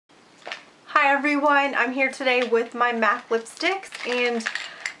Hi everyone, I'm here today with my MAC lipsticks, and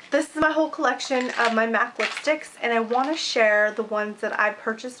this is my whole collection of my MAC lipsticks, and I want to share the ones that I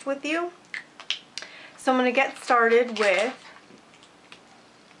purchased with you. So I'm going to get started with,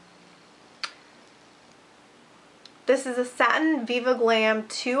 this is a satin Viva Glam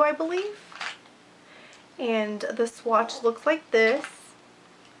II, I believe, and the swatch looks like this.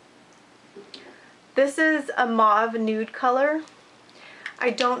 This is a mauve nude color. I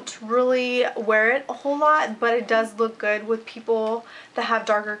don't really wear it a whole lot, but it does look good with people that have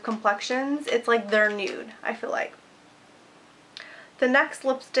darker complexions. It's like their nude, I feel like. The next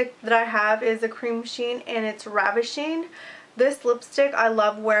lipstick that I have is a cream sheen, and it's Ravishing. This lipstick I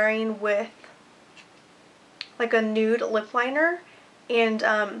love wearing with like a nude lip liner, and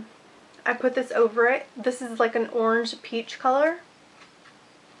I put this over it. This is like an orange peach color.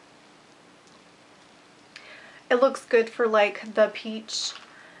 It looks good for like the peach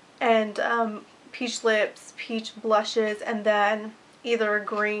and peach lips, peach blushes, and then either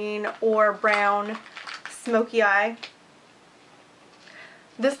green or brown smoky eye.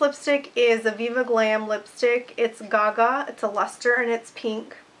 This lipstick is a Viva Glam lipstick. It's Gaga. It's a luster and it's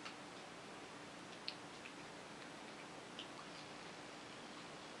pink.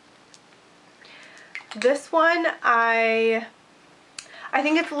 This one I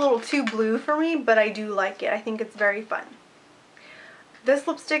think it's a little too blue for me, but I do like it. I think it's very fun. This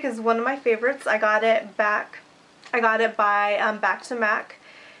lipstick is one of my favorites. I got it by Back to MAC,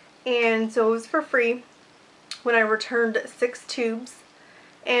 and so it was for free when I returned 6 tubes.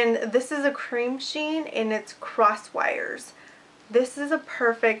 And this is a cream sheen, and it's Crosswires. This is a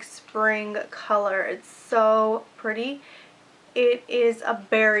perfect spring color. It's so pretty. It is a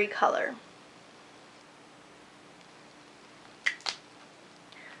berry color.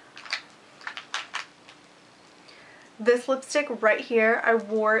 This lipstick right here, I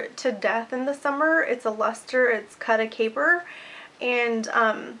wore it to death in the summer. It's a luster, it's cut a caper, and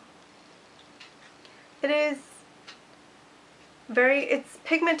it's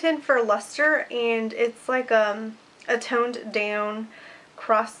pigmented for luster, and it's like a toned down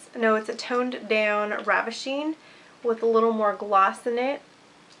it's a toned down Ravishing with a little more gloss in it.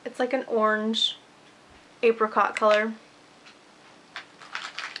 It's like an orange apricot color.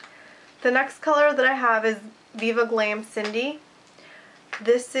 The next color that I have is Viva Glam Cindy.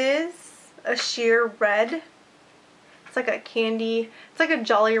 This is a sheer red. It's like a candy, it's like a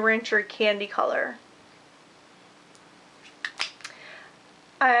Jolly Rancher candy color.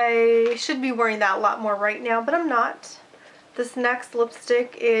 I should be wearing that a lot more right now, but I'm not. This next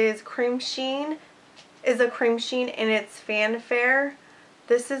lipstick is a cream sheen, and it's Fanfare.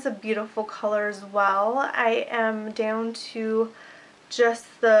 This is a beautiful color as well. I am down to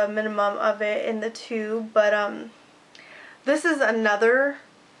just the minimum of it in the tube, but this is another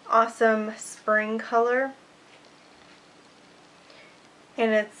awesome spring color,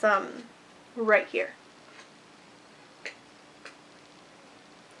 and it's right here.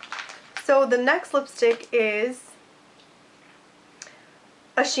 So the next lipstick is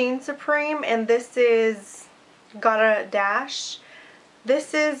a Sheen Supreme, and this is Gotta Dash.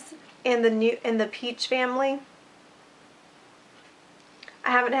 This is in the peach family. I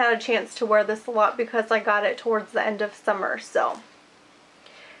haven't had a chance to wear this a lot because I got it towards the end of summer, so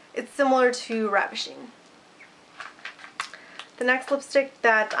it's similar to Ravishing. The next lipstick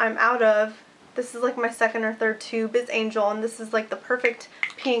that I'm out of, this is like my second or third tube, is Angel, and this is like the perfect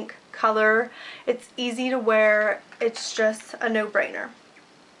pink color. It's easy to wear, it's just a no-brainer.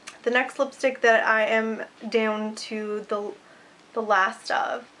 The next lipstick that I am down to the last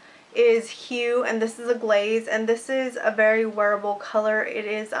of is Hue, and this is a glaze, and this is a very wearable color. It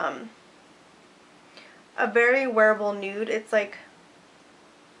is a very wearable nude. It's like,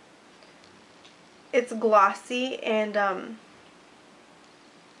 it's glossy, and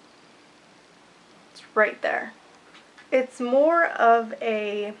it's right there. It's more of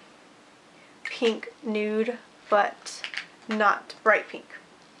a pink nude, but not bright pink.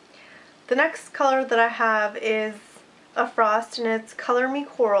 The next color that I have is a Frost, and it's Color Me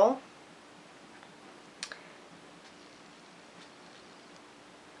Coral.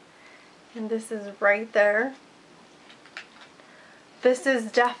 And this is right there. This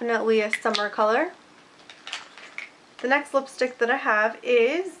is definitely a summer color. The next lipstick that I have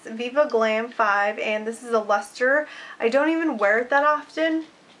is Viva Glam 5, and this is a luster. I don't even wear it that often,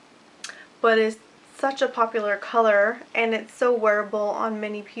 but it's such a popular color, and it's so wearable on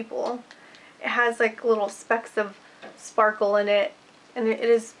many people. It has like little specks of sparkle in it, and it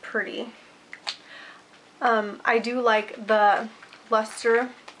is pretty. I do like the luster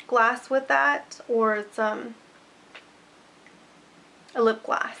glass with that, or it's a lip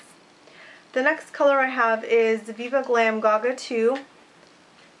gloss. The next color I have is Viva Glam Gaga II.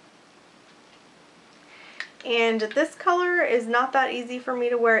 And this color is not that easy for me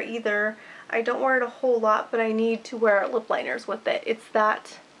to wear either. I don't wear it a whole lot, but I need to wear lip liners with it. It's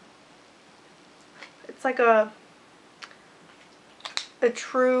like a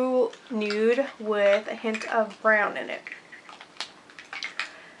true nude with a hint of brown in it.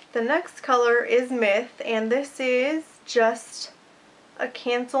 The next color is Myth, and this is just a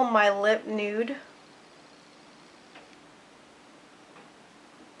cancel my lip nude.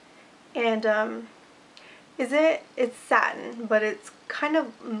 And it's satin, but it's kind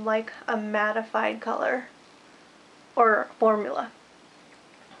of like a mattified color or formula.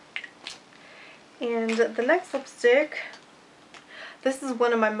 And the next lipstick, this is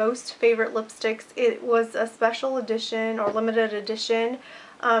one of my most favorite lipsticks. It was a special edition or limited edition.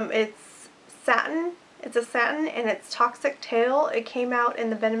 It's satin. It's a satin and it's Toxic Tail. It came out in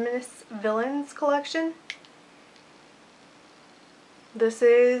the Venomous Villains collection. This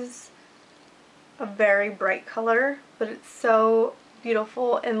is a very bright color, but it's so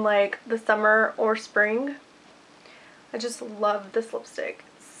beautiful in like the summer or spring. I just love this lipstick.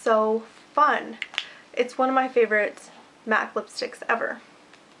 It's so fun. It's one of my favorite MAC lipsticks ever.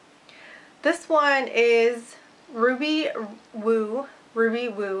 This one is Ruby Woo,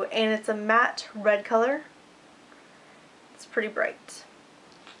 and it's a matte red color. It's pretty bright.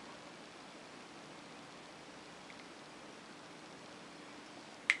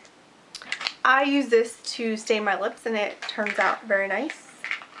 I use this to stain my lips and it turns out very nice.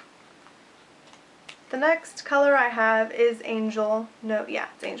 The next color I have is Angel. No, yeah,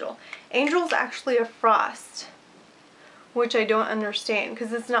 it's Angel. Angel's actually a frost, which I don't understand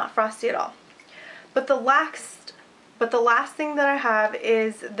because it's not frosty at all. But the last thing that I have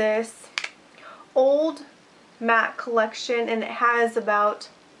is this old MAC collection, and it has about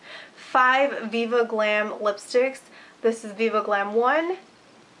 5 Viva Glam lipsticks. This is Viva Glam 1,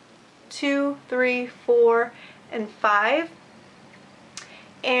 2, 3, 4, and 5.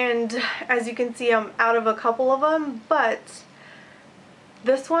 And as you can see, I'm out of a couple of them, but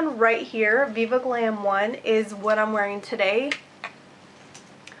this one right here, Viva Glam 1, is what I'm wearing today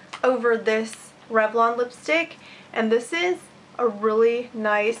over this Revlon lipstick. And this is a really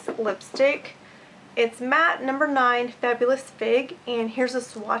nice lipstick. It's matte number 9 Fabulous Fig, and here's a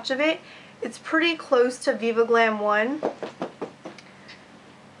swatch of it. It's pretty close to Viva Glam 1,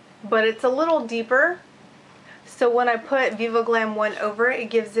 but it's a little deeper. So when I put Viva Glam 1 over it, it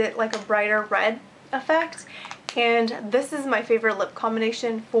gives it like a brighter red effect. And this is my favorite lip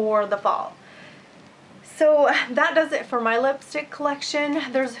combination for the fall. So that does it for my lipstick collection.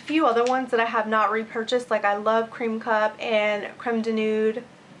 There's a few other ones that I have not repurchased. Like I love Cream Cup and Creme de Nude.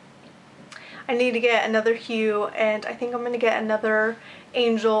 I need to get another Hue, and I think I'm going to get another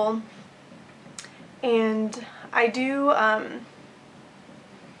Angel. And I do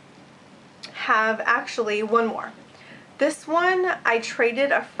have actually one more. This one I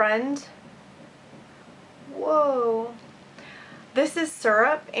traded a friend. Whoa. This is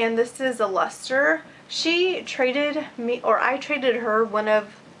Syrup, and this is a luster. She traded me, or I traded her one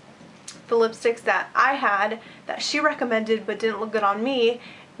of the lipsticks that I had that she recommended but didn't look good on me.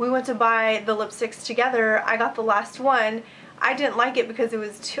 We went to buy the lipsticks together. I got the last one. I didn't like it because it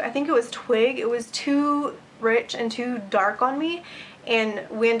was too, I think it was Twig. It was too rich and too dark on me, and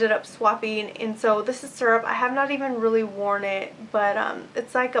we ended up swapping. And so this is Syrup. I have not even really worn it, but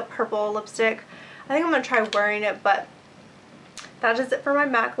it's like a purple lipstick. I think I'm going to try wearing it, but that is it for my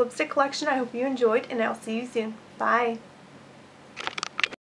MAC lipstick collection. I hope you enjoyed, and I'll see you soon. Bye.